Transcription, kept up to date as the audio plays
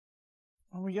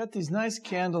Well, we got these nice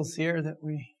candles here that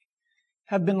we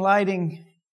have been lighting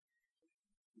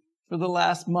for the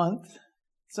last month.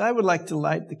 So I would like to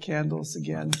light the candles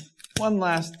again one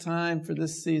last time for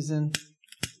this season,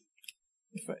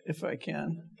 if I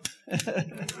can.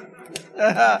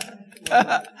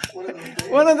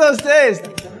 One of those days.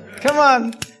 Come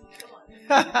on.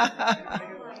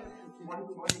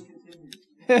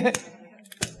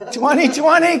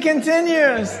 2020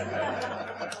 continues.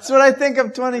 That's what I think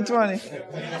of 2020.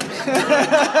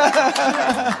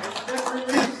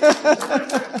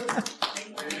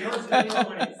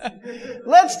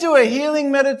 Let's do a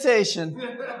healing meditation.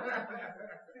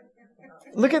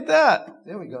 Look at that.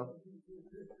 There we go.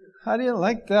 How do you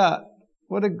like that?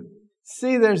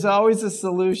 See, there's always a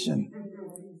solution.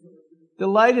 The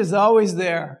light is always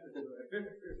there.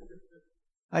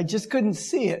 I just couldn't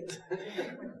see it.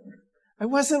 I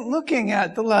wasn't looking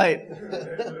at the light.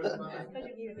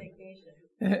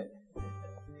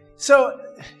 So,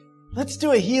 let's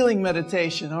do a healing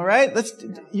meditation, all right?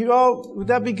 Would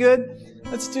that be good?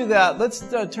 Let's do that. Let's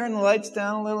turn the lights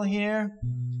down a little here.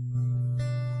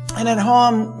 And at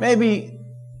home, maybe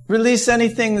release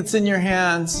anything that's in your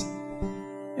hands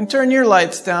and turn your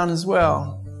lights down as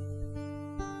well.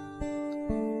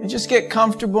 And just get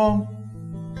comfortable.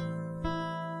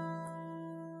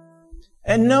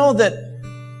 And know that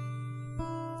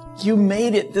you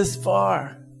made it this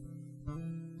far.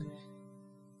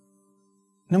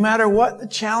 No matter what the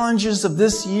challenges of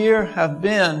this year have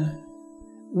been,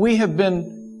 we have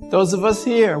been, those of us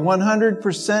here,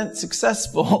 100%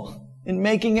 successful in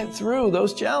making it through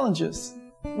those challenges.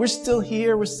 We're still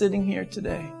here. We're sitting here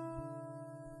today.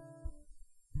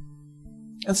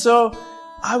 And so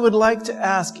I would like to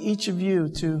ask each of you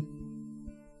to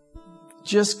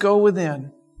just go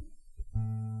within.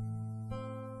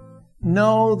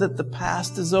 Know that the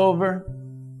past is over.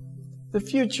 The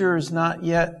future is not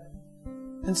yet.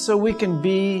 And so we can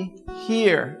be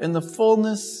here in the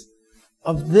fullness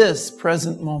of this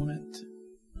present moment.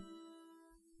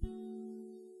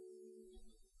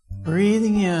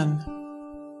 Breathing in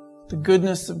the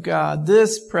goodness of God,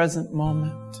 this present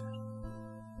moment.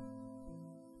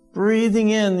 Breathing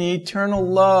in the eternal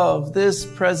love, this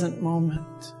present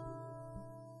moment.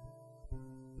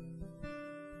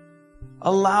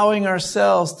 Allowing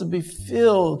ourselves to be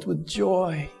filled with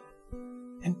joy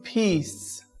and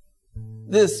peace,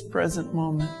 this present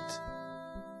moment.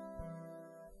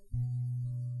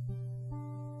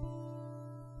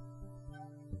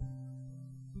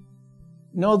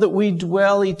 Know that we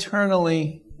dwell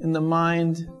eternally in the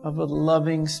mind of a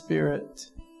loving Spirit.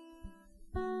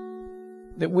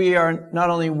 That we are not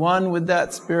only one with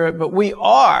that Spirit, but we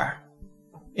are,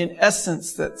 in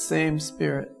essence, that same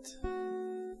Spirit.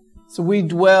 So we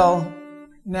dwell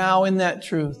now in that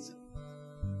truth.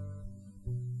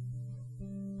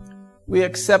 We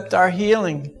accept our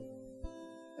healing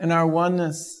and our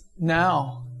oneness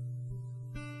now.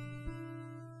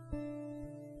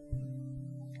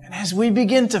 And as we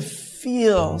begin to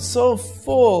feel so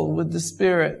full with the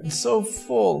Spirit and so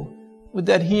full with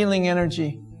that healing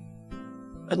energy,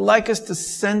 I'd like us to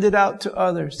send it out to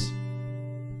others.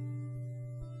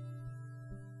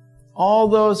 All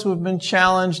those who have been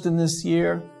challenged in this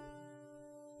year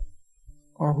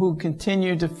or who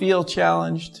continue to feel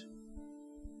challenged,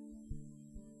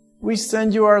 we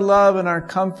send you our love and our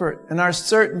comfort and our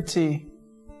certainty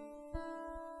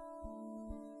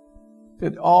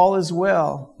that all is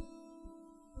well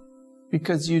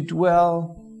because you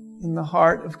dwell in the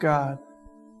heart of God.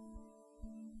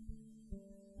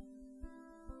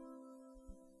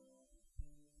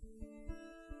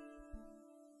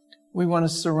 We want to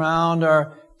surround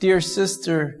our dear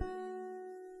sister,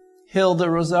 Hilda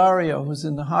Rosario, who's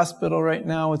in the hospital right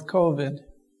now with COVID,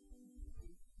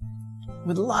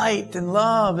 with light and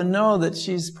love, and know that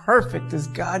she's perfect as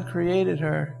God created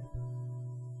her.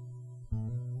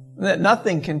 And that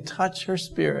nothing can touch her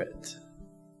spirit.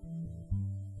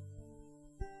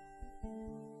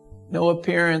 No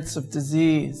appearance of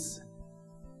disease.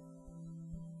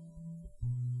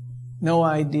 No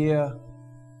idea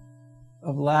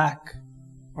of lack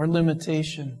or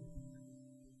limitation.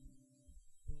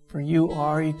 For you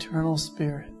are eternal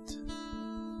Spirit.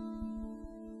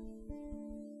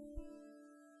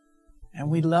 And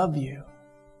we love you.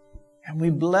 And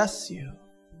we bless you.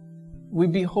 We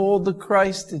behold the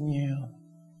Christ in you.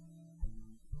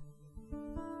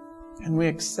 And we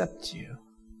accept you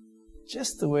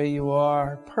just the way you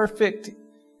are. Perfect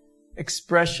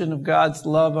expression of God's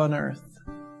love on earth.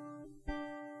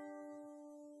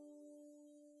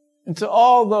 And to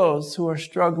all those who are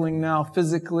struggling now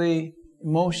physically,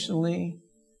 emotionally,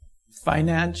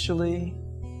 financially,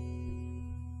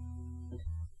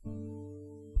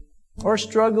 or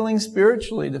struggling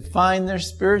spiritually to find their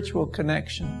spiritual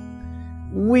connection.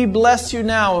 We bless you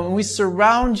now and we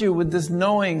surround you with this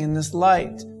knowing and this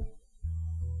light.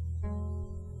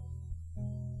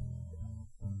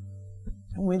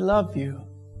 And we love you.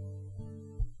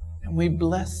 And we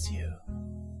bless you.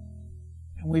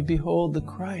 And we behold the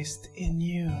Christ in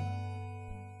you.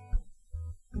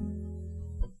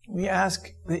 We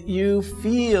ask that you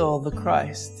feel the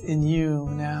Christ in you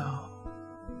now.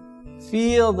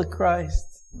 Feel the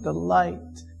Christ, the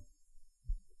light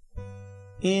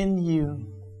in you,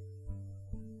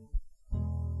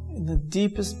 in the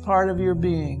deepest part of your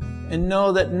being. And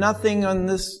know that nothing on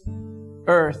this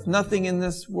earth, nothing in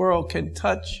this world can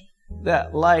touch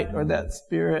that light or that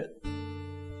spirit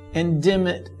and dim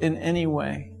it in any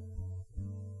way.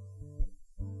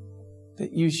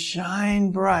 That you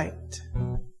shine bright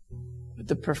with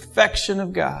the perfection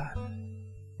of God.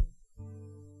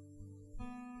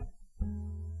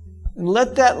 And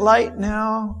let that light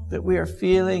now that we are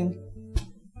feeling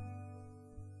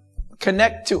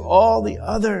connect to all the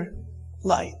other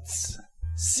lights.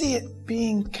 See it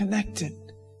being connected.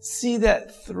 See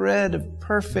that thread of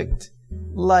perfect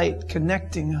light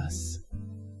connecting us.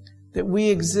 That we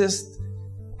exist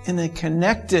in a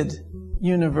connected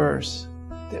universe.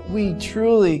 That we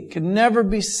truly can never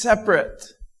be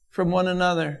separate from one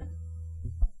another.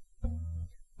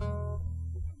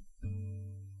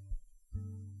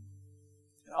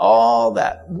 All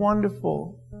that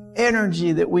wonderful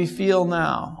energy that we feel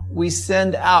now, we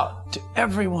send out to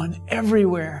everyone,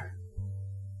 everywhere.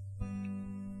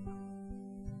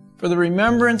 For the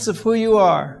remembrance of who you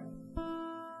are.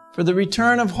 For the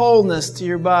return of wholeness to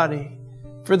your body.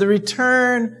 For the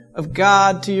return of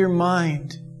God to your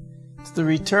mind. For the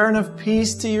return of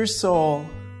peace to your soul.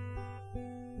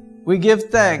 We give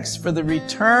thanks for the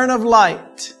return of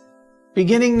light,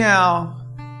 beginning now.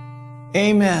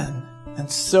 Amen. And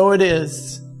so it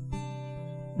is.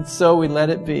 And so we let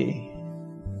it be.